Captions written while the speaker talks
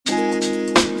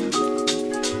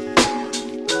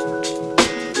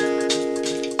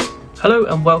Hello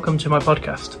and welcome to my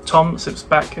podcast, Tom Sips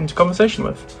Back into Conversation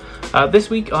With.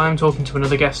 This week I am talking to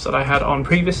another guest that I had on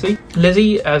previously,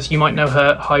 Lizzie, as you might know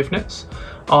her, Hive Knits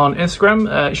on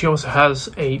Instagram. She also has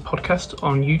a podcast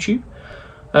on YouTube.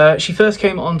 She first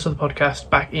came onto the podcast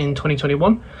back in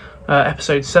 2021,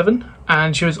 episode 7,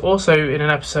 and she was also in an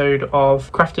episode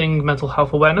of Crafting Mental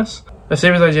Health Awareness, a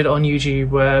series I did on YouTube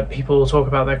where people talk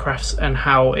about their crafts and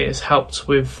how it has helped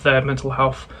with their mental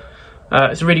health.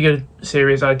 It's a really good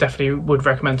series. I definitely would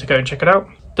recommend to go and check it out.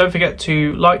 Don't forget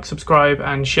to like, subscribe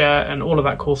and share and all of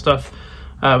that cool stuff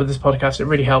with this podcast. It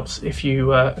really helps if you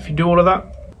do all of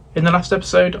that. In the last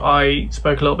episode, I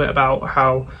spoke a little bit about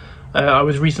how I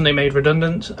was recently made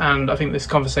redundant, and I think this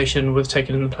conversation was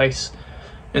taken in place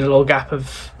in a little gap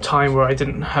of time where I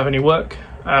didn't have any work.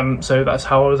 So that's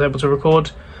how I was able to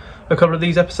record a couple of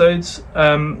these episodes.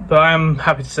 But I am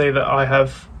happy to say that I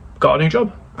have got a new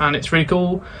job, and it's really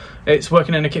cool. It's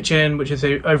working in a kitchen, which is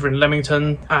over in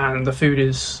Leamington, and the food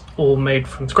is all made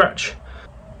from scratch.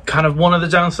 Kind of one of the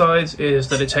downsides is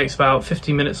that it takes about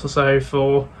 15 minutes or so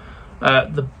for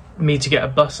me to get a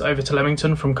bus over to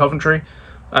Leamington from Coventry.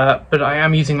 But I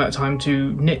am using that time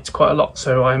to knit quite a lot,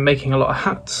 so I'm making a lot of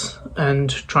hats and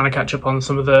trying to catch up on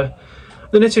some of the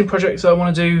knitting projects I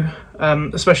want to do,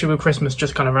 especially with Christmas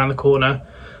just kind of around the corner.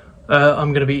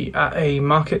 I'm going to be at a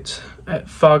market at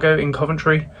Fargo in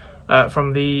Coventry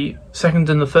from the 2nd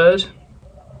and the 3rd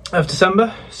of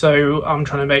December, so I'm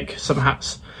trying to make some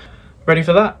hats ready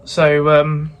for that.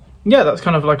 So yeah, that's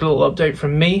kind of like a little update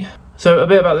from me. So a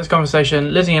bit about this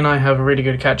conversation. Lizzie and I have a really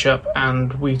good catch up,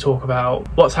 and we talk about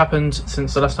what's happened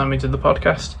since the last time we did the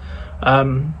podcast, a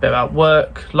bit about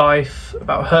work, life,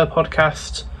 about her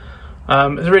podcast.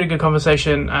 It's a really good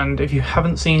conversation, and if you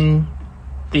haven't seen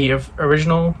the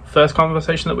original first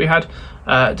conversation that we had,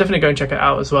 definitely go and check it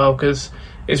out as well, because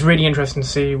it's really interesting to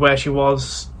see where she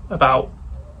was about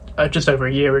just over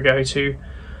a year ago to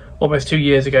almost 2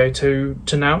 years ago to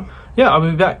now. Yeah, I'll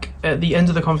be back at the end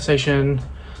of the conversation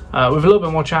with a little bit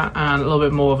more chat and a little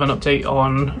bit more of an update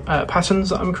on patterns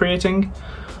that I'm creating.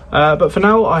 But for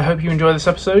now, I hope you enjoy this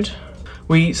episode.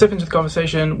 We slip into the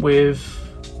conversation with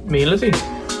me and Lizzie.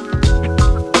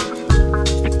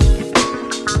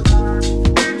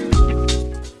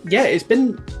 Yeah, it's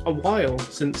been a while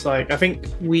since, I think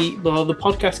the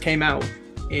podcast came out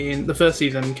the first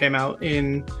season came out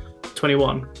in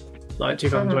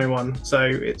 2021. So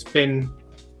it's been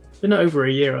over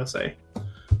a year, I'd say,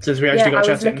 since we actually got chatting.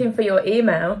 I was looking for your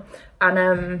email,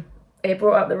 and it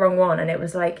brought up the wrong one, and it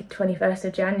was like 21st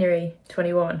of January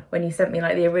 21 when you sent me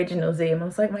like the original Zoom. I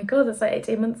was like, my God, that's like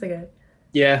 18 months ago.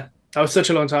 Yeah, that was such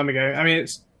a long time ago. I mean,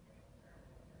 it's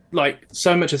like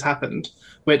so much has happened,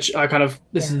 which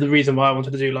this is the reason why I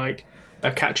wanted to do like a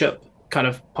catch-up kind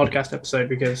of podcast episode,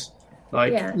 because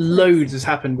loads has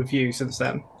happened with you since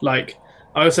then. Like,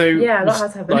 I also that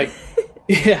has happened. Like,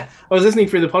 yeah, I was listening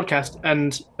through the podcast,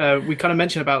 and we kind of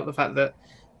mentioned about the fact that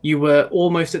you were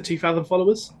almost at 2,000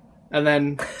 followers, and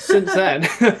then since then,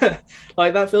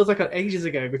 like that feels like ages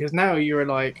ago, because now you're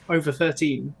like over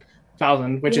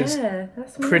 13,000, which is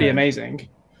pretty amazing.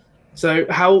 So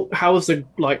how has the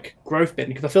growth been?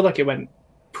 Because I feel like it went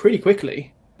pretty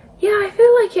quickly. Yeah, I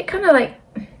feel like it kind of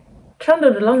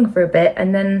trundled along for a bit,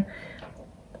 and then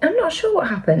I'm not sure what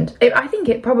happened. I think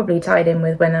it probably tied in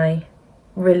with when I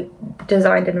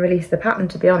designed and released the pattern,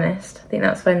 to be honest. I think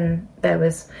that's when there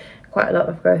was quite a lot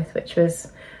of growth, which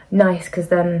was nice, because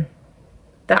then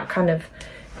that kind of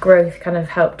growth kind of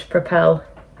helped propel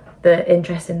the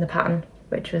interest in the pattern,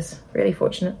 which was really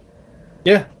fortunate.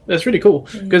 Yeah, that's really cool,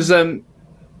 because like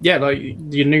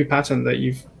your new pattern that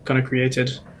you've kind of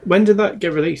created, when did that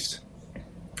get released?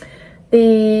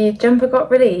 The jumper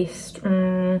got released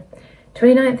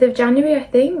 29th of January, I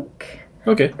think.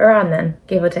 Okay. Around then,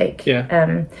 give or take. Yeah.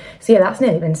 So yeah, that's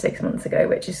nearly been 6 months ago,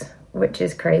 which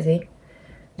is crazy.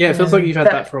 Yeah, it feels like you've had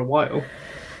that for a while.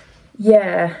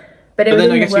 Yeah, but it was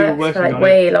in the works for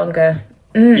way longer.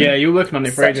 Yeah, you were working on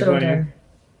it for ages, weren't you?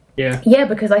 Yeah,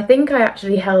 because I think I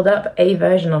actually held up a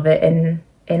version of it in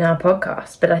our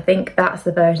podcast, but I think that's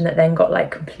the version that then got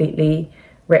completely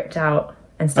ripped out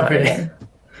and started again.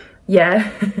 Yeah,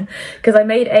 because I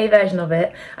made a version of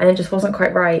it and it just wasn't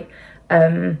quite right,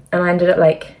 and I ended up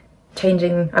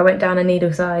changing. I went down a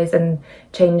needle size and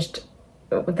changed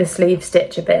the sleeve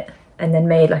stitch a bit, and then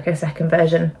made a second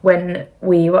version when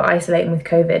we were isolating with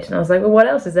COVID, and I was like, well, what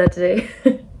else is there to do?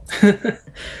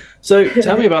 So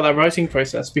tell me about that writing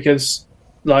process, because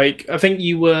I think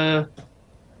you were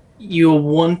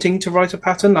wanting to write a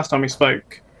pattern last time we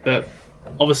spoke, but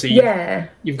obviously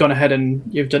you've gone ahead and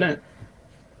you've done it.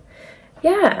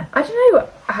 Yeah, I don't know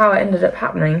how it ended up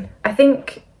happening. I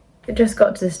think it just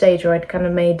got to the stage where I'd kind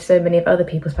of made so many of other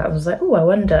people's patterns. I was like, oh, I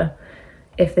wonder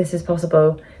if this is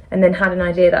possible. And then had an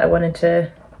idea that I wanted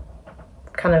to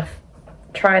kind of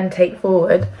try and take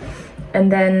forward.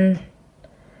 And then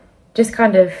just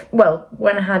kind of, well,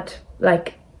 when I had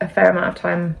like a fair amount of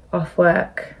time off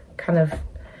work, kind of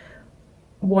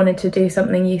wanted to do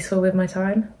something useful with my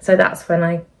time. So that's when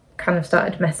I kind of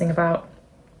started messing about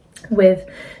with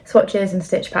swatches and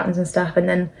stitch patterns and stuff, and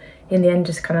then in the end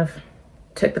just kind of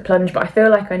took the plunge. But I feel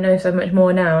like I know so much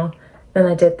more now than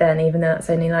I did then, even though that's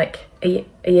only like a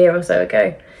year or so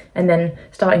ago. And then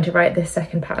starting to write this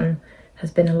second pattern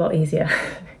has been a lot easier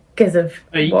because of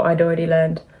what I'd already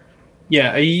learned.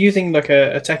 Yeah, are you using like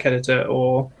a tech editor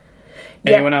or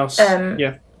anyone else?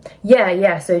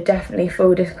 Yeah, so definitely,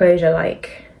 full disclosure,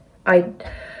 like I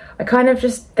kind of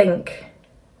just think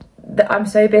that I'm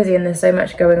so busy and there's so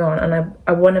much going on, and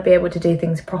I want to be able to do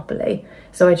things properly,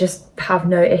 so I just have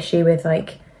no issue with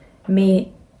like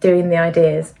me doing the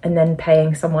ideas and then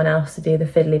paying someone else to do the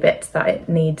fiddly bits that it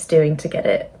needs doing to get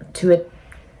it to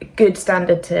a good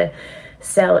standard to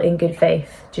sell in good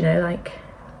faith. Do you know, like...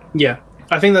 Yeah,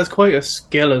 I think that's quite a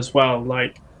skill as well,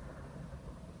 like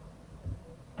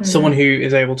someone who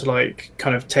is able to like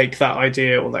kind of take that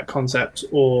idea or that concept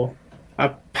or a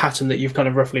pattern that you've kind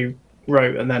of roughly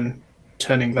wrote and then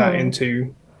turning that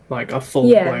into like a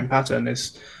full-blown pattern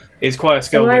is quite a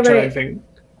skill, which I think...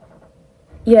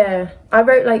 Yeah, I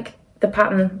wrote like the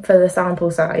pattern for the sample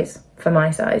size, for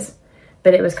my size,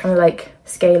 but it was kind of like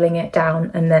scaling it down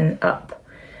and then up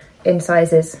in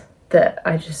sizes that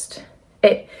I just...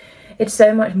 It's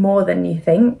so much more than you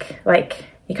think. Like,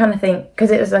 you kind of think, because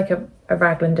it was like a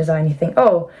raglan design, you think,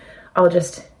 oh, I'll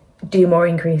just do more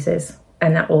increases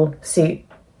and that will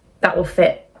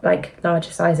fit like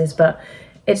larger sizes, but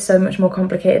it's so much more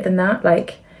complicated than that.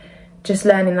 Like, just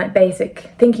learning like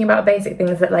thinking about basic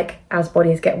things that like as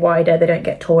bodies get wider, they don't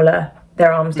get taller,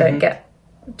 their arms don't get,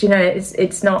 do you know,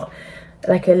 it's not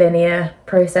like a linear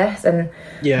process. And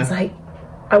it's like,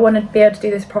 I want to be able to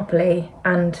do this properly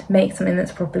and make something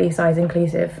that's properly size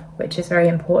inclusive, which is very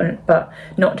important, but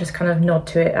not just kind of nod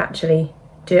to it, actually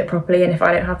do it properly. And if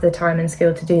I don't have the time and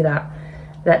skill to do that,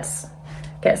 let's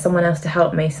get someone else to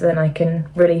help me so then I can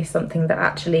release something that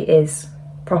actually is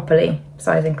properly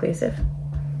size inclusive.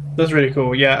 That's really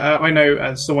cool. Yeah, I know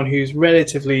as someone who's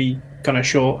relatively kind of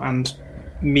short and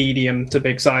medium to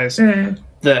big size,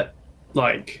 that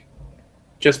like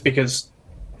just because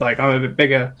like I'm a bit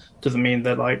bigger doesn't mean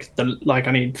that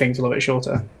I need things a little bit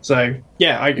shorter. So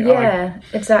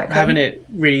exactly. Having it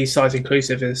really size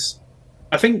inclusive is,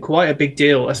 I think, quite a big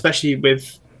deal, especially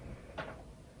with, I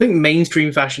think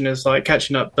mainstream fashion is like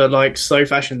catching up, but like slow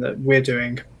fashion that we're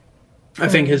doing, I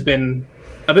think has been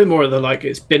a bit more of the like,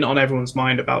 it's been on everyone's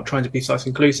mind about trying to be size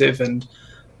inclusive and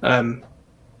trying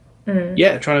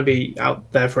to be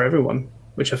out there for everyone,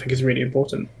 which I think is really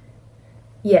important.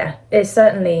 Yeah, it's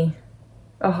certainly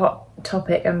a hot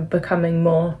topic and becoming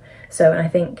more so, and I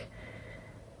think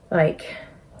like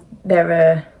there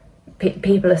are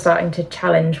people are starting to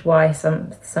challenge why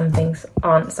some things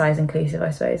aren't size inclusive, I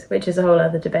suppose, which is a whole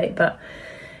other debate. But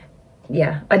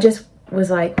yeah, I just was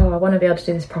like, I want to be able to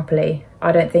do this properly.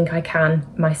 I don't think I can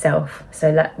myself,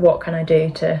 so what can I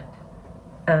do to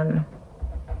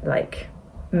like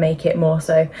make it more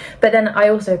so? But then I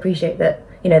also appreciate that,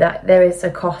 you know, that there is a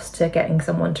cost to getting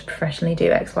someone to professionally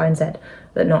do X, Y and Z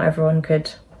that not everyone could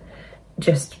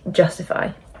just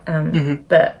justify.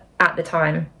 But at the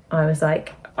time I was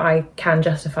like, I can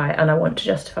justify it and I want to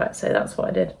justify it, so that's what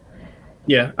I did.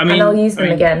 Yeah, I mean, and I'll use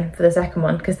them again for the second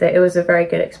one because it was a very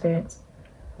good experience.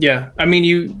 Yeah, I mean,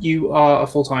 you are a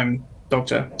full-time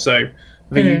doctor, so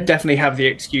I think you definitely have the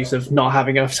excuse of not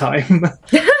having enough time.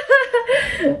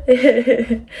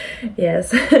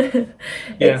 Yes.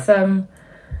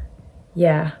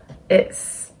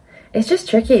 It's just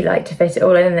tricky, like, to fit it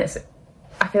all in. And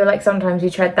I feel like sometimes you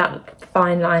tread that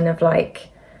fine line of like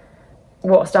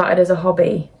what started as a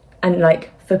hobby and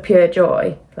like for pure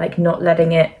joy, like not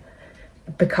letting it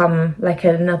become like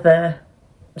another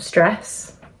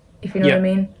stress, if you know what I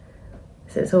mean.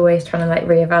 So it's always trying to like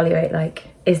reevaluate, like,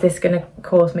 is this going to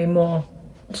cause me more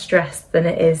stress than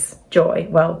it is joy?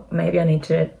 Well, maybe I need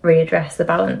to readdress the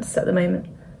balance at the moment.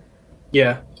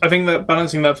 Yeah, I think that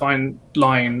balancing that fine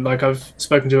line, like I've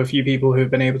spoken to a few people who've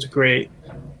been able to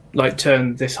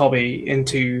turn this hobby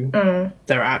into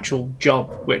their actual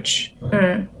job, which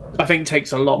I think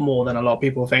takes a lot more than a lot of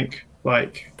people think.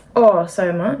 Like,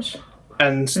 so much.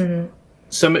 And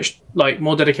so much, like,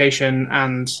 more dedication,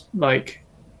 and like,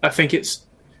 I think it's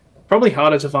probably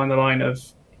harder to find the line of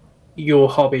your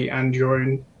hobby and your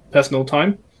own personal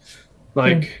time.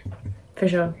 Like, for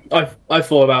sure. I've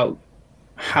thought about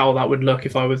how that would look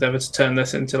if I was ever to turn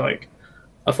this into like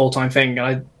a full-time thing.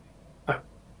 And I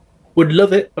would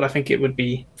love it, but I think it would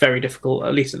be very difficult,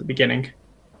 at least at the beginning.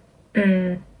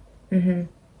 Mm-hmm.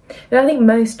 But I think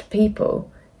most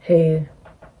people who,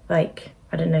 like,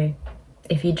 I don't know,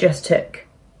 if you just took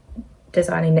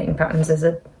designing knitting patterns as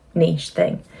a niche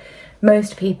thing,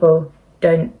 most people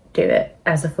don't do it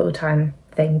as a full-time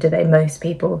thing, do they? Most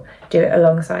people do it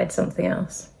alongside something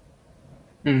else.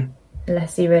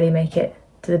 Unless you really make it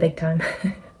to the big time.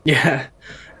 Yeah,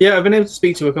 I've been able to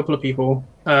speak to a couple of people,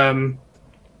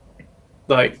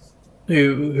 like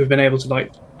who've been able to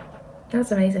like.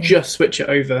 That's amazing. Just switch it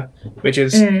over, which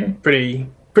is pretty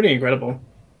incredible.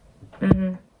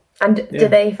 Mm-hmm. And do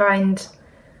they find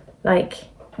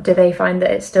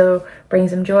that it still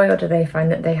brings them joy, or do they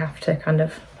find that they have to kind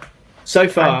of? So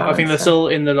far, I think they're still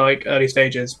in the like early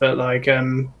stages, but like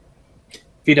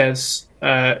Fides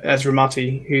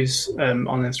Ezramati, who's on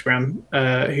Instagram,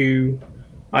 who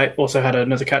I also had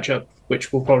another catch up,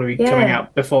 which will probably be coming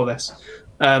out before this.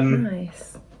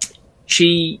 Nice.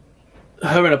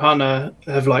 Her and her partner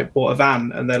have like bought a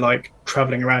van, and they're like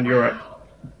traveling around Europe.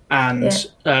 And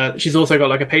she's also got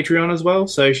like a Patreon as well,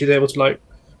 so she's able to like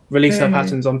release her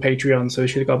patterns on Patreon. So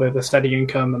she's got a bit of a steady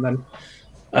income, and then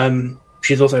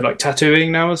she's also like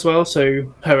tattooing now as well.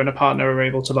 So her and her partner are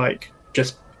able to like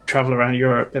just travel around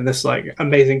Europe in this like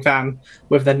amazing van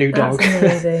with their new dog.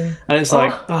 That's amazing. And it's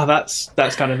like,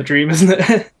 that's kind of the dream, isn't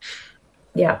it?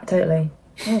 Yeah, totally.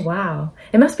 Oh wow,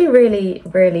 it must be really,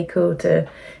 really cool to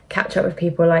catch up with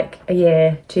people like a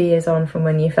year, 2 years on from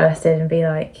when you first did, and be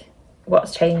like,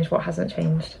 what's changed, what hasn't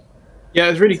changed. Yeah,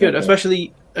 it's really good,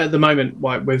 especially at the moment,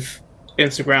 like with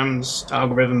Instagram's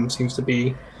algorithm seems to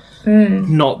be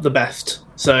not the best.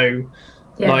 So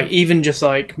like even just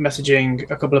like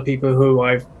messaging a couple of people who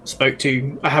I've spoke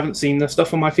to, I haven't seen their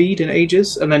stuff on my feed in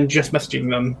ages, and then just messaging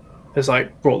them has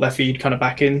like brought their feed kind of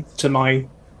back into my,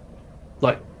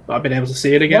 like, I've been able to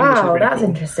see it again. Wow, which is really that's cool.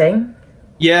 interesting.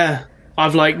 Yeah,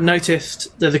 I've like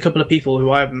noticed there's a couple of people who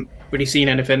I haven't really seen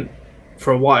anything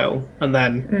for a while, and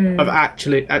then I've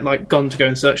actually like gone to go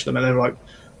and search them, and they've like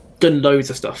done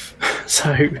loads of stuff.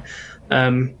 So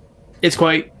it's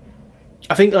quite.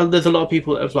 I think there's a lot of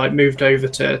people that have like moved over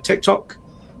to TikTok,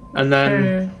 and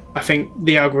then I think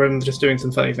the algorithm's just doing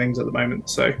some funny things at the moment.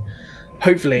 So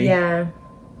hopefully,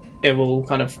 it will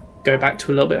kind of go back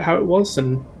to a little bit how it was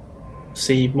and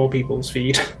see more people's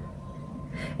feed.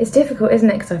 It's difficult, isn't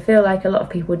it? Because I feel like a lot of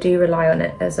people do rely on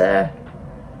it as a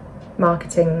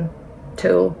marketing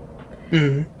tool,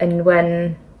 and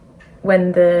when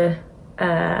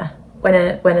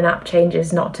an app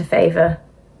changes not to favour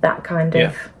that kind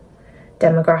of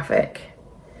demographic,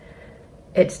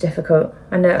 it's difficult.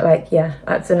 I know, like,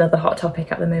 that's another hot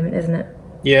topic at the moment, isn't it?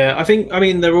 Yeah, I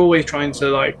mean they're always trying to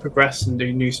like progress and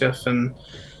do new stuff and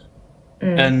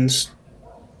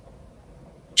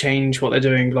change what they're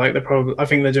doing. Like I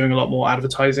think they're doing a lot more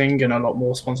advertising and a lot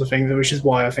more sponsor things, which is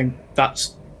why I think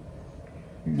that's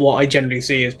what I generally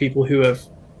see is people who have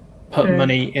put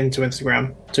money into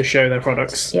Instagram to show their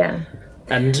products.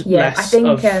 And less I think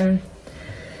of...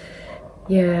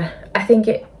 I think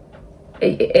it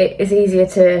is easier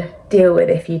to deal with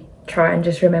if you try and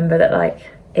just remember that like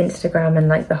Instagram and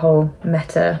like the whole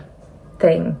meta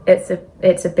thing, it's a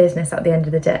business at the end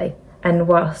of the day, and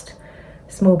whilst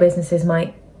small businesses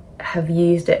might have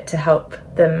used it to help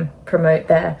them promote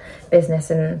their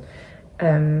business and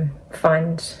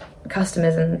find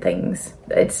customers and things,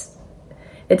 it's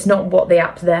not what the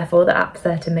app's there for. The app's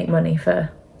there to make money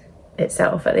for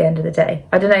itself at the end of the day.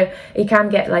 I don't know, you can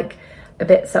get like a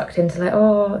bit sucked into like,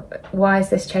 oh, why has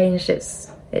this changed?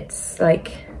 It's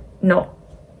like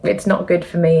it's not good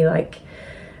for me, like,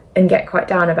 and get quite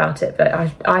down about it. But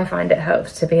I find it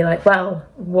helps to be like, well,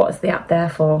 what's the app there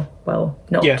for? Well,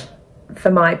 not for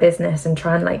my business, and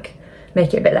try and like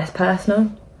make it a bit less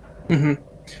personal. And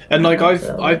like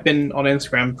I've been on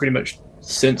Instagram pretty much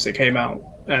since it came out,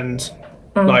 and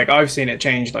like I've seen it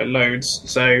change like loads.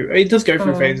 So it does go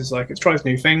through phases. Like it tries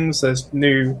new things. There's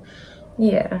new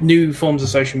forms of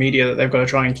social media that they've got to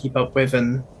try and keep up with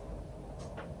and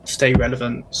stay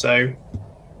relevant. So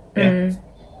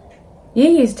you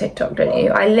use TikTok, don't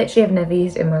you? I literally have never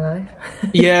used it in my life.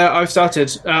 I've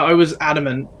started. I was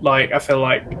adamant. Like I feel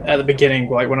like at the beginning,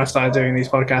 like when I started doing these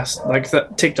podcasts, like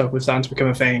that TikTok was starting to become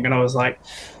a thing, and I was like,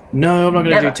 no, I'm not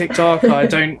going to do TikTok. I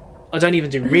don't even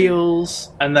do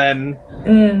reels. And then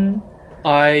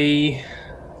I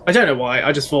don't know why.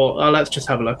 I just thought, let's just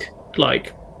have a look.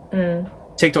 Like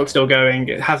TikTok's still going.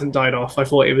 It hasn't died off. I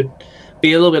thought it would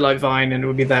be a little bit like Vine, and it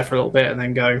would be there for a little bit and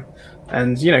then go.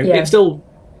 And it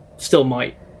still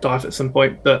might die off at some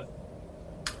point, but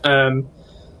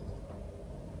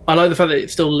I like the fact that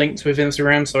it's still linked with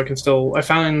Instagram, so I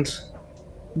found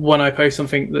when I post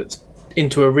something that's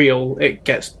into a reel, it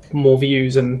gets more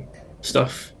views and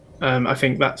stuff. I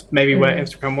think that's maybe where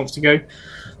Instagram wants to go.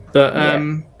 But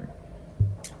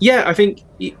I think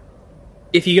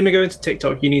if you're going to go into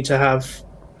TikTok, you need to have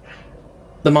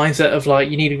the mindset of like,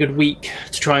 you need a good week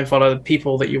to try and follow the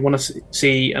people that you want to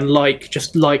see and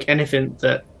just like anything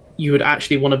that you would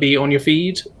actually want to be on your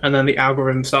feed, and then the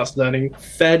algorithm starts learning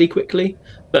fairly quickly.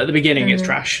 But at the beginning, it's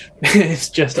trash. It's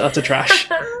just utter trash.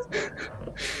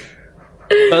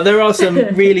 But there are some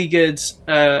really good.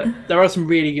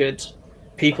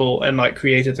 People and like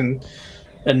creators and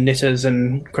knitters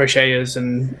and crocheters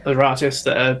and other artists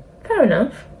that are fair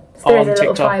enough. So there is a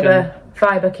little TikTok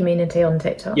fiber community on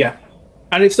TikTok. Yeah,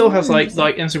 and it still has like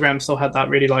Instagram still had that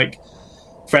really like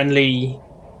friendly,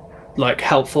 like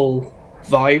helpful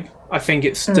vibe. I think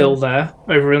it's still there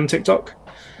over on TikTok.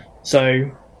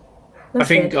 So I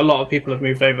think a lot of people have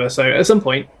moved over. So at some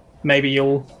point, maybe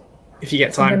if you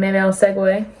get time. Maybe I'll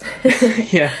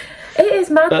segue. Yeah. It is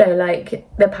mad though, like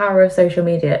the power of social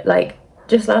media. Like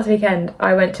just last weekend,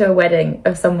 I went to a wedding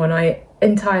of someone I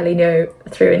entirely know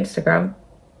through Instagram.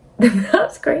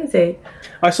 That's crazy.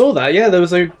 I saw that. Yeah, there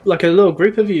was a little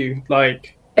group of you.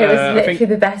 Like it was literally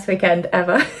the best weekend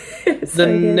ever. The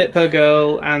Knitper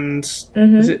girl and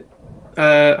is it?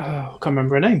 I can't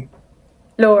remember her name.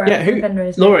 Laura. Yeah, who?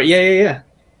 Laura. Yeah.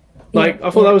 Like I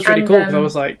thought that was really cool because I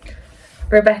was like,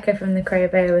 Rebecca from the Cray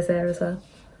Bear was there as well.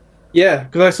 Yeah,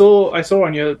 because I saw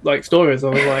on your like stories. I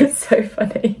was like, it's so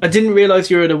funny. I didn't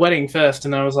realize you were at a wedding first,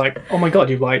 and I was like, oh my god,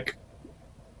 you've like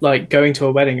going to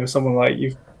a wedding of someone like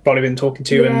you've probably been talking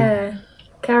to. Yeah.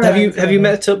 And have you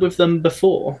met up with them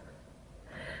before?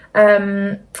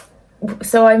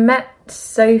 So I met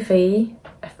Sophie,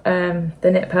 the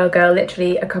Knit Pearl girl,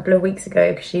 literally a couple of weeks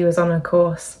ago because she was on a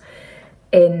course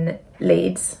in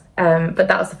Leeds. But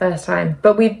that was the first time.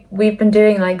 But we've been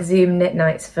doing like Zoom knit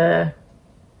nights for,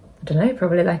 I don't know,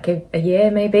 probably like a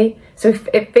year maybe. So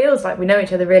it feels like we know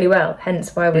each other really well,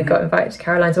 hence why we got invited to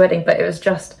Caroline's wedding. But it was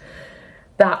just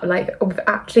that, like, we've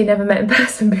actually never met in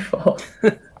person before.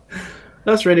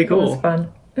 That's really cool. It was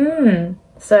fun.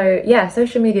 So yeah,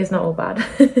 social media is not all bad.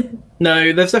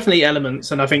 No, there's definitely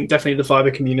elements, and I think definitely the fibre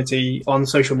community on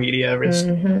social media is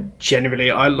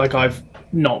generally, I've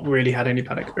not really had any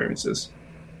bad experiences.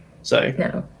 So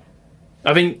no.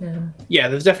 I think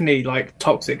there's definitely like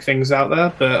toxic things out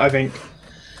there, but I think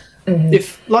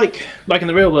if like in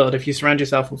the real world, if you surround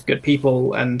yourself with good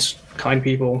people and kind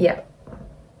people,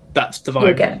 that's the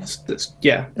vibe.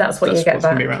 That's what you get back.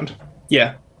 Gonna be around.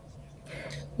 Yeah.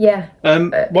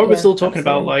 While we're still talking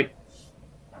about like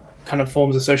kind of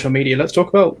forms of social media, let's talk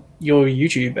about your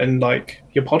YouTube and like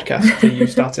your podcast that you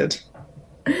started.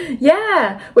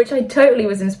 Yeah, which I totally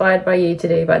was inspired by you to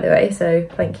do, by the way, so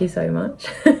thank you so much.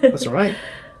 That's all right.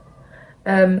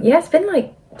 It's been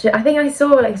like, I think I saw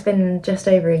like it's been just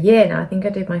over a year now. I think I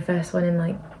did my first one in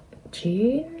like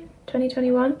June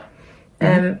 2021.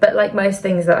 But like most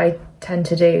things that I tend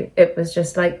to do, it was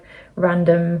just like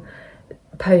random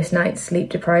post-night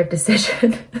sleep-deprived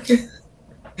decision.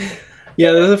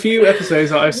 Yeah, there's a few episodes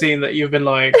that I've seen that you've been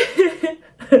like,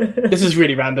 this is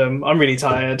really random, I'm really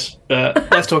tired,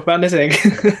 but let's talk about knitting.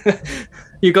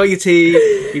 You got your tea,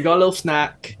 you got a little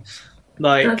snack.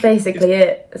 Like that's basically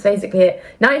it. That's basically it.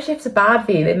 Night shifts are bad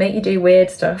for you, they make you do weird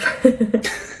stuff.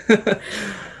 Did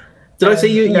I say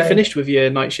you finished with your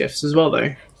night shifts as well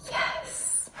though?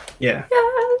 Yes. Yeah.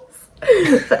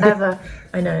 Yes. Forever.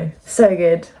 I know. So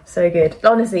good. So good.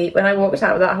 Honestly, when I walked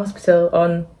out of that hospital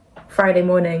on Friday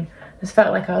morning, I just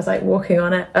felt like I was like walking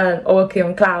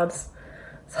on clouds.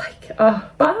 It's like, oh,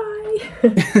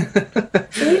 bye.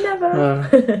 See you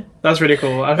never. That's really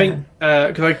cool. I think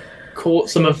because I caught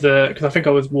some of because I think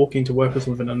I was walking to work or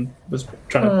something and was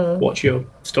trying to watch your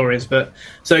stories. But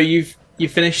so you've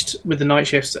finished with the night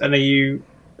shifts, and are you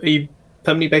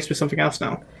permanently based with something else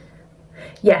now?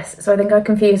 Yes. So I think I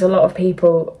confused a lot of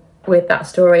people with that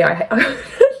story. I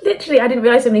literally, I didn't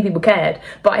realise so many people cared,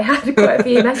 but I had quite a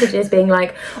few messages being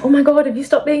like, oh my god, have you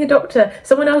stopped being a doctor?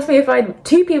 Someone asked me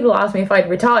two people asked me if I'd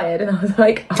retired, and I was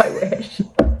like, I wish.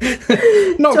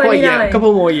 Not quite yet, a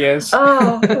couple more years.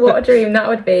 Oh, what a dream that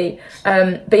would be.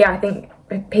 But yeah, I think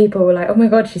people were like, oh my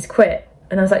god, she's quit.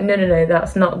 And I was like, no,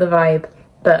 that's not the vibe.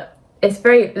 But it's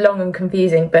very long and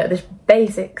confusing, but the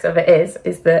basics of it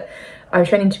is that I was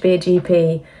training to be a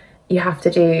GP. You have to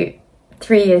do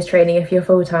 3 years training if you're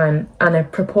full-time, and a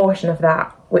proportion of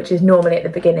that, which is normally at the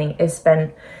beginning, is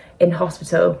spent in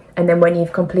hospital. And then when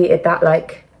you've completed that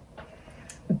like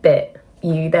bit,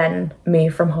 you then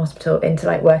move from hospital into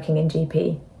like working in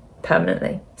GP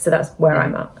permanently. So that's where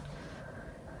I'm at.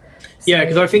 So, yeah,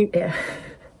 because I think yeah.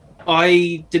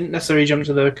 I didn't necessarily jump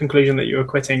to the conclusion that you were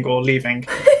quitting or leaving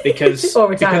because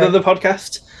or of the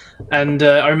podcast. And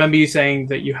I remember you saying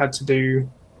that you had to do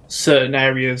certain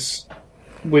areas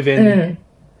within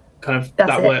kind of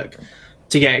that work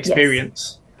to get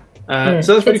experience. Yes.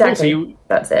 So that's really cool. So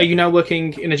that's it. Are you now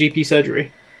working in a GP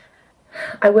surgery?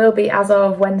 I will be as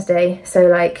of Wednesday. So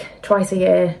like twice a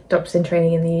year, doctors in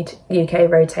training in the UK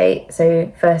rotate.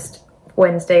 So first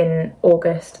Wednesday in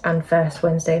August and first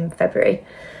Wednesday in February.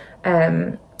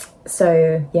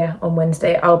 So yeah, on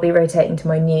Wednesday I'll be rotating to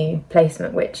my new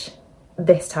placement, which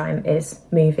this time is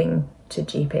moving to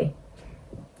GP.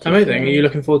 Amazing. Are you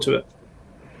looking forward to it?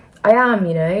 I am,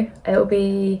 it'll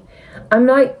be, I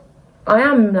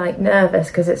am nervous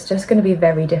because it's just going to be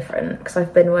very different because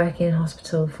I've been working in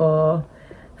hospital for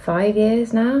 5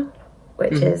 years now,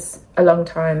 which is a long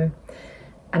time,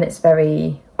 and it's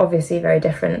obviously very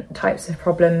different types of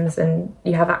problems, and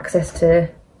you have access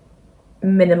to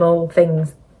minimal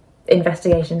things,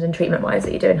 investigations and treatment wise,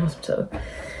 that you do in hospital.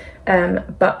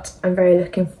 But I'm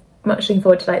much looking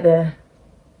forward to like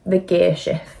the gear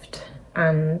shift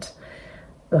and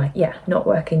not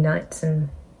working nights and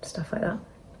stuff like that.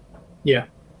 Yeah,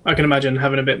 I can imagine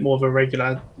having a bit more of a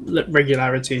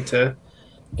regularity to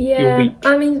your week.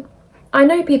 I mean, I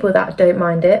know people that don't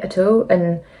mind it at all,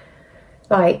 and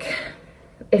like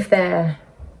if they're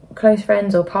close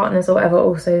friends or partners or whatever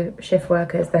also shift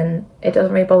workers, then it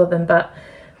doesn't really bother them. But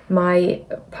my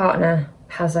partner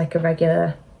has like a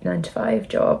regular 9-to-5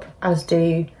 job, as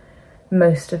do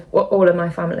all of my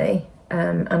family,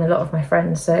 and a lot of my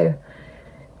friends, so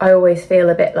I always feel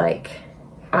a bit like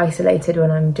isolated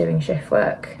when I'm doing shift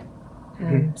work.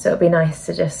 So it'll be nice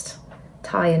to just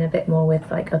tie in a bit more with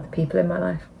like other people in my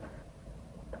life.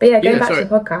 But yeah, going back to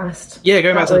the podcast. Yeah,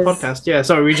 going back to the podcast. Yeah,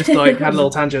 sorry, we just like had a little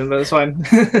tangent, but it's fine.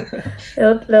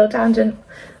 little tangent.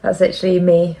 That's literally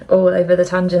me all over the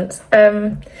tangents.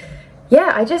 Do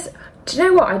you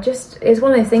know what? It's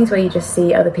one of those things where you just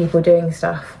see other people doing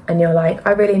stuff and you're like,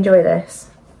 I really enjoy this.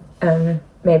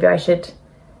 Maybe I should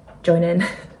join in.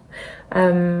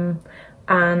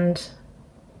 And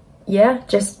yeah,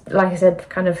 just like I said,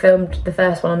 kind of filmed the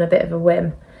first one on a bit of a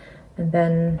whim and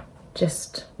then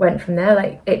just went from there.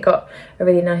 Like it got a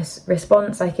really nice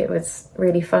response, like it was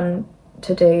really fun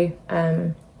to do.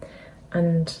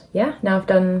 And yeah, now I've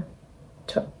done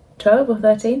 12 or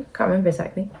 13, can't remember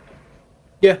exactly.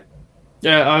 Yeah,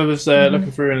 I was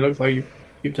looking through and it looks like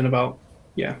you've done about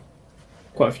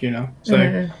quite a few now.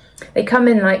 So they come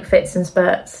in like fits and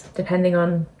spurts depending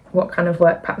on what kind of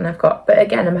work pattern I've got. But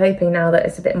again, I'm hoping now that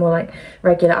it's a bit more like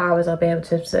regular hours, I'll be able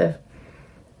to sort of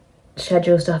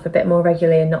schedule stuff a bit more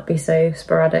regularly and not be so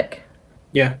sporadic.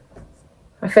 Yeah.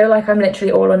 I feel like I'm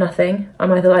literally all or nothing.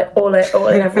 I'm either like all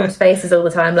in everyone's faces all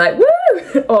the time, like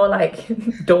woo, or like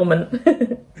dormant.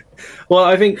 Well,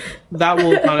 I think that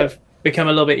will kind of become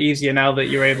a little bit easier now that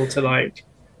you're able to like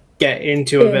get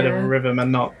into a bit of a rhythm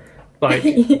and not like,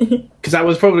 because that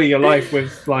was probably your life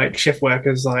with like shift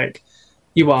workers, like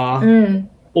you are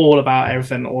all about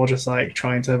everything or just like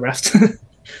trying to rest.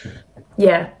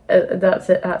 Yeah, that's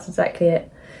it. That's exactly it.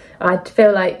 I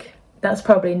feel like that's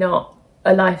probably not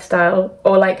a lifestyle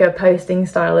or like a posting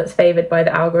style that's favoured by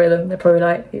the algorithm. They're probably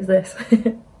like, who's this?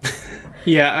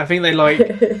 Yeah, I think they like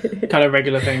kind of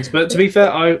regular things. But to be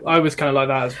fair, I was kind of like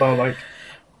that as well. Like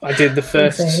I did the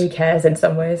first. So who cares in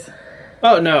some ways?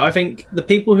 Oh no, I think the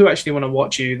people who actually want to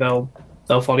watch you, they'll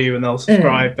follow you and they'll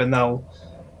subscribe and they'll.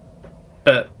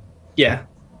 But yeah,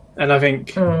 and I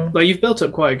think like you've built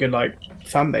up quite a good like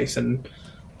fan base and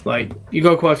like you've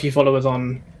got quite a few followers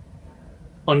on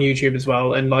YouTube as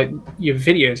well, and like your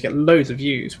videos get loads of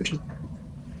views, which is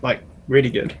like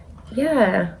really good.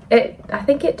 Yeah, I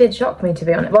think it did shock me, to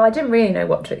be honest. Well, I didn't really know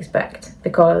what to expect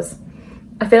because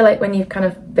I feel like when you've kind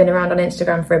of been around on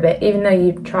Instagram for a bit, even though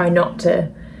you try not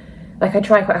to, like I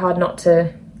try quite hard not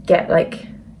to get like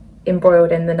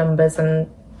embroiled in the numbers and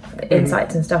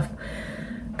insights and stuff,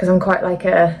 because I'm quite like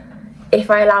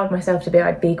if I allowed myself to be,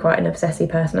 I'd be quite an obsessive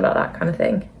person about that kind of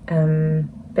thing,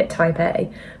 bit type A.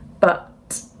 But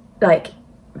like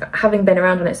having been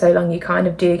around on it so long, you kind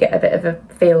of do get a bit of a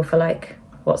feel for like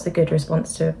what's a good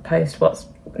response to a post, what's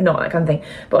not, that kind of thing.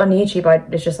 But on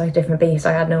YouTube, it's just like a different beast.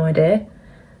 I had no idea.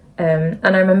 And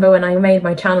I remember when I made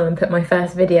my channel and put my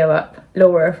first video up,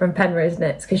 Laura from Penrose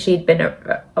Knits, because she'd been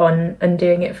on and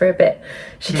doing it for a bit,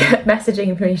 she kept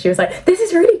messaging me. She was like, this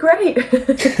is really great.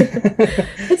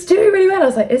 It's doing really well. I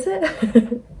was like, is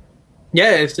it?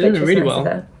 Yeah, it's doing really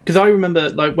well. Because I remember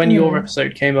like when your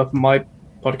episode came up on my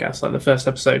podcast, like the first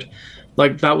episode,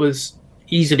 like that was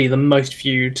easily the most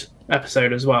viewed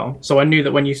episode as well. So I knew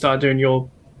that when you started doing your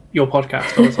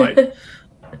podcast, I was like,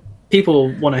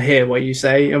 people want to hear what you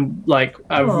say and like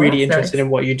are really interested nice. in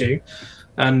what you do.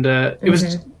 And it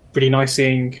was really nice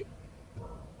seeing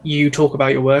you talk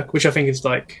about your work, which I think is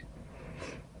like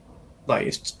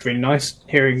it's really nice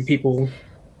hearing people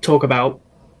talk about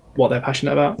what they're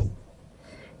passionate about.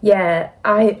 Yeah,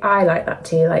 I like that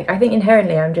too. Like, I think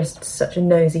inherently I'm just such a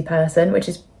nosy person, which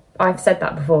is, I've said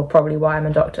that before, probably why I'm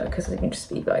a doctor, because I can just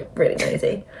be like really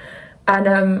nosy.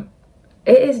 And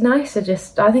it is nice to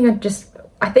just, I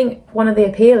think one of the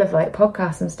appeal of like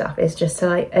podcasts and stuff is just to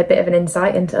like a bit of an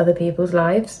insight into other people's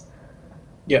lives.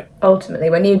 Yeah. Ultimately,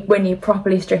 when you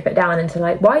properly strip it down into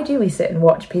like, why do we sit and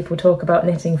watch people talk about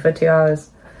knitting for 2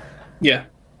 hours? Yeah.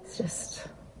 It's just,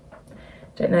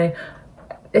 don't know.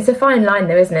 It's a fine line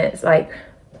though, isn't it? It's like,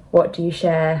 what do you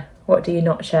share? What do you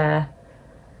not share?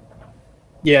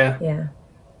 Yeah. Yeah.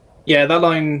 Yeah, that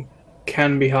line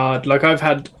can be hard. Like, I've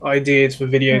had ideas for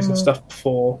videos and stuff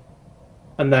before,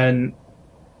 and then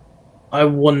I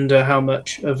wonder how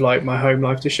much of like my home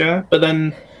life to share. But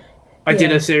then I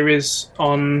did a series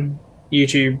on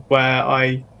YouTube where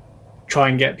I try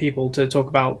and get people to talk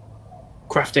about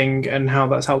crafting and how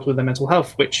that's helped with their mental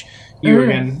health, which you were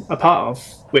again a part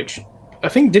of, which I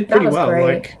think did pretty well. Great.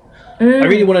 Like, I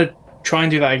really want to try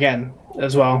and do that again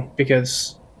as well,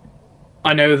 because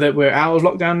I know that we're out of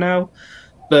lockdown now,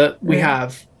 but we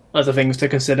have other things to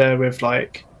consider with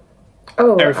like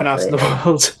everything else in the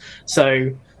world. So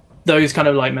those kind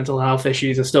of like mental health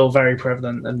issues are still very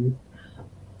prevalent, and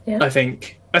I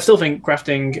still think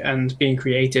crafting and being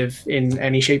creative in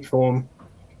any shape or form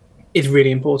is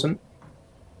really important.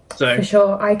 So for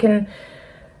sure, I can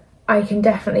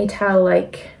definitely tell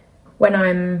like when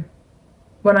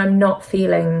I'm not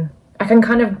feeling, I can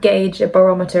kind of gauge a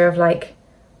barometer of like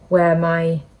where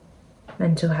my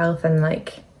mental health and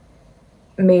like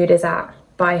mood is at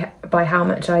by how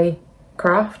much I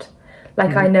craft.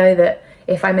 Like I know that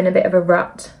if I'm in a bit of a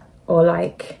rut or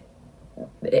like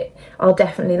I'll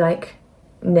definitely like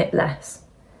knit less,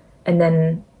 and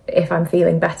then if I'm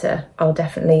feeling better I'll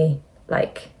definitely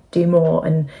like do more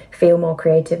and feel more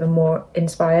creative and more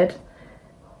inspired.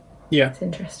 Yeah, it's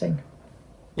interesting.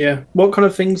 Yeah, what kind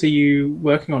of things are you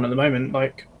working on at the moment?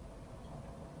 Like,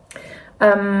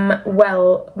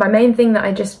 well, my main thing that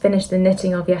I just finished the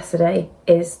knitting of yesterday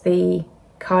is the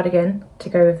cardigan to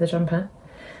go with the jumper.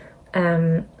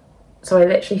 So I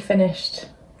literally finished,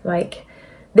 like,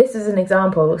 this is an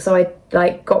example. So I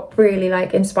like got really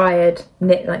like inspired,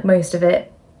 knit like most of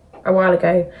it a while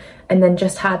ago, and then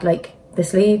just had like the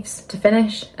sleeves to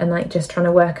finish and like just trying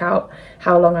to work out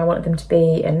how long I wanted them to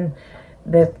be and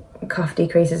the cuff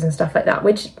decreases and stuff like that,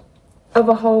 which of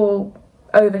a whole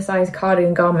oversized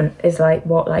cardigan garment is like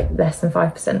what, like less than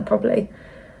 5% probably.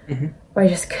 I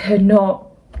just could not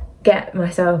get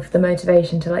myself the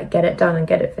motivation to like get it done and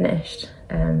get it finished.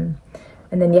 And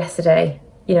then yesterday,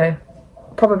 you know,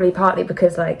 probably partly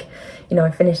because like, you know,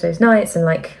 I finished those nights and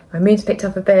like my mood's picked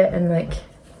up a bit and like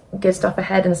good stuff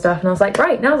ahead and stuff, and I was like,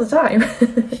 right, now's the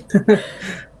time.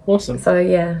 Awesome. So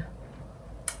yeah,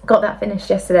 got that finished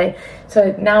yesterday.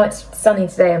 So now it's sunny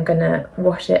today, I'm gonna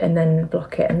wash it and then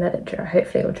block it and let it dry.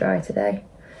 Hopefully it will dry today,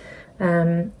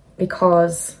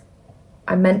 because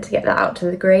I meant to get that out to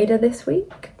the grader this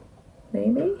week,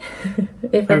 maybe.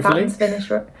 If the pattern's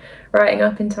finished writing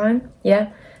up in time.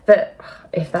 Yeah, but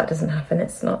if that doesn't happen,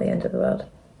 it's not the end of the world.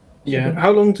 Yeah.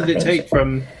 How long did it take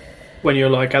from when you're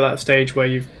like at that stage where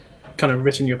you've kind of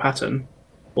written your pattern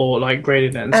or like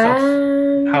graded it and stuff?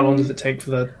 How long does it take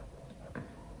for the...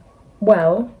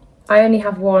 Well, I only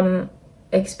have one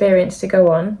experience to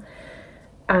go on,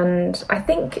 and I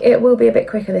think it will be a bit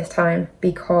quicker this time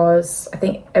because I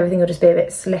think everything will just be a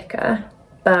bit slicker.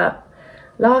 But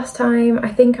last time I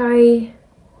think I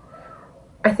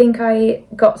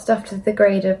got stuff to the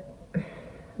grader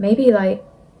maybe like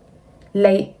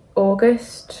late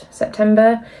August,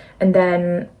 September, and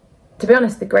then to be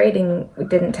honest the grading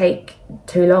didn't take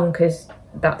too long because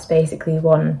that's basically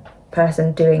one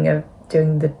person doing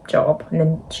the job, and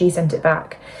then she sent it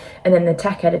back, and then the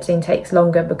tech editing takes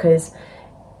longer because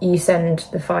you send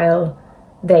the file,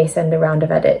 they send a round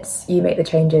of edits, you make the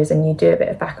changes, and you do a bit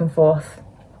of back and forth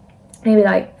maybe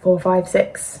like 4, 5,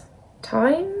 6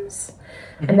 times.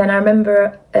 And then I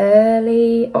remember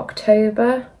early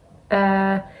October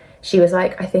she was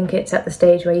like, I think it's at the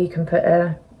stage where you can put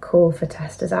a call for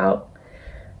testers out.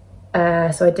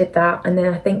 So I did that, and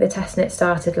then I think the test knit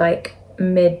started like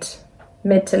mid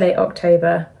to late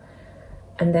October,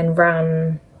 and then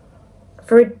ran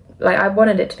for like, I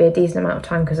wanted it to be a decent amount of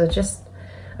time because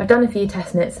I've done a few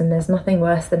test knits, and there's nothing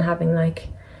worse than having like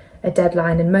a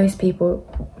deadline. And most people,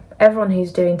 everyone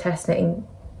who's doing test knitting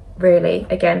really,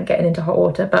 again, getting into hot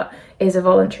water, but is a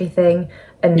voluntary thing,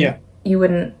 and you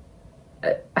wouldn't...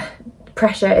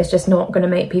 pressure is just not going to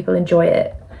make people enjoy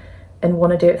it and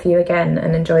want to do it for you again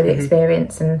and enjoy the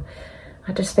experience. And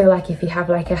I just feel like if you have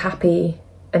like a happy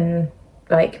and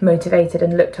like motivated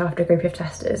and looked after group of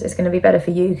testers, it's going to be better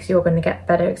for you because you're going to get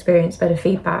better experience, better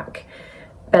feedback,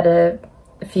 better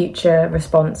future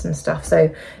response and stuff.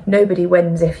 So nobody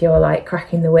wins if you're like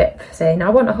cracking the whip saying, I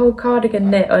want a whole cardigan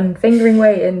knit on fingering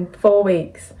weight in 4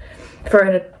 weeks for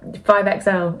a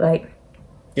 5XL. Like,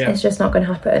 it's just not going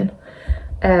to happen.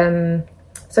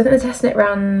 So I think the test knit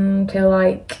ran till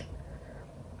like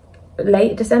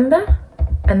late December,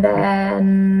 and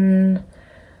then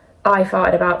I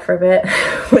farted about for a bit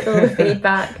with all the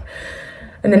feedback,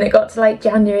 and then it got to like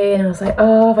January and I was like,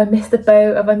 oh, have I missed the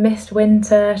boat, have I missed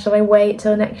winter, shall I wait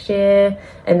till next year?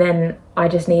 And then I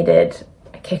just needed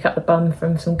a kick up the bum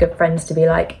from some good friends to be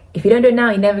like, if you don't do it now,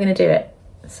 you're never going to do it.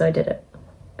 So I did it,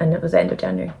 and it was the end of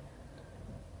January.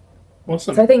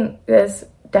 Awesome. So I think there's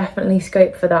definitely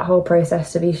scope for that whole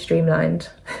process to be streamlined,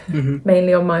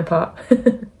 mainly on my part.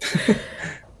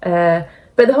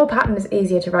 But the whole pattern is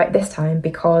easier to write this time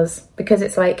because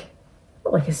it's like,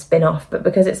 not like a spin-off, but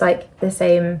because it's like the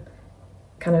same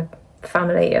kind of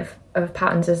family of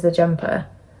patterns as the jumper.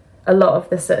 A lot of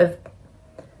the sort of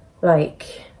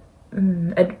like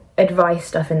advice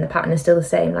stuff in the pattern is still the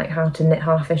same, like how to knit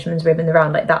half fisherman's ribbon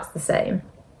around, like that's the same.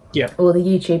 All the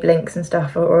YouTube links and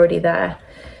stuff are already there.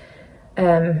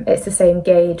 It's the same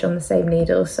gauge on the same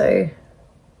needle, so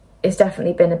it's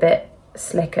definitely been a bit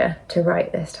slicker to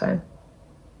write this time.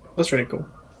 That's really cool.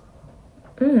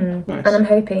 Nice. And I'm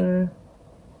hoping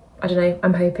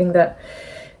that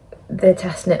the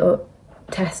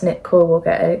test knit call will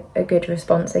get a good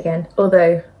response again.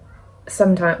 Although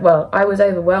I was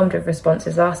overwhelmed with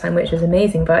responses last time, which was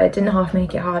amazing, but it didn't half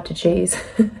make it hard to choose.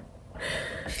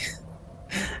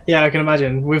 Yeah, I can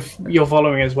imagine. With your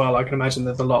following as well, I can imagine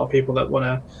there's a lot of people that want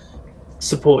to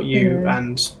support you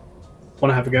and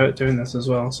want to have a go at doing this as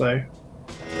well. So,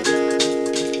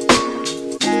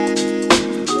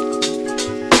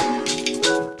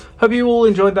 hope you all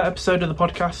enjoyed that episode of the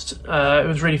podcast. It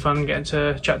was really fun getting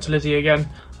to chat to Lizzie again.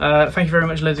 Thank you very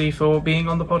much, Lizzie, for being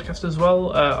on the podcast as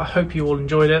well. I hope you all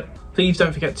enjoyed it. Please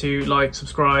don't forget to like,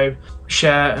 subscribe,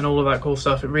 share, and all of that cool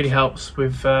stuff. It really helps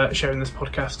with sharing this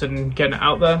podcast and getting it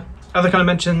out there. As I kind of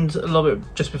mentioned a little bit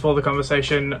just before the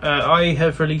conversation, I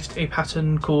have released a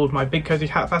pattern called my Big Cozy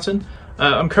Hat pattern.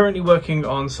 I'm currently working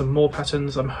on some more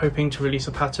patterns. I'm hoping to release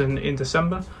a pattern in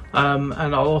December.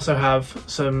 And I'll also have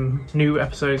some new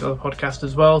episodes of the podcast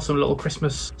as well, some little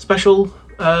Christmas special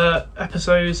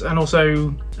episodes, and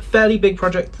also a fairly big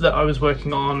project that I was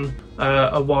working on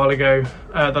a while ago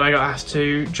that I got asked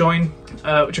to join,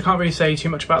 which I can't really say too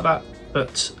much about that,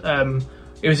 but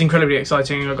it was incredibly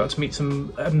exciting. I got to meet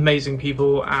some amazing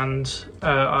people, and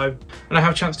I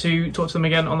have a chance to talk to them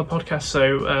again on the podcast,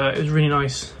 so it was really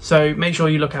nice. So make sure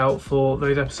you look out for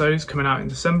those episodes coming out in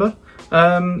December.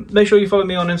 Make sure you follow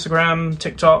me on Instagram,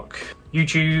 TikTok,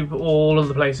 YouTube, all of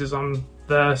the places I'm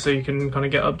there, so you can kind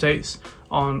of get updates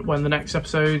on when the next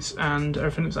episodes and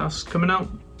everything else coming out.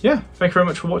 Yeah, thank you very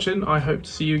much for watching. I hope to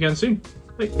see you again soon.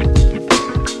 Bye.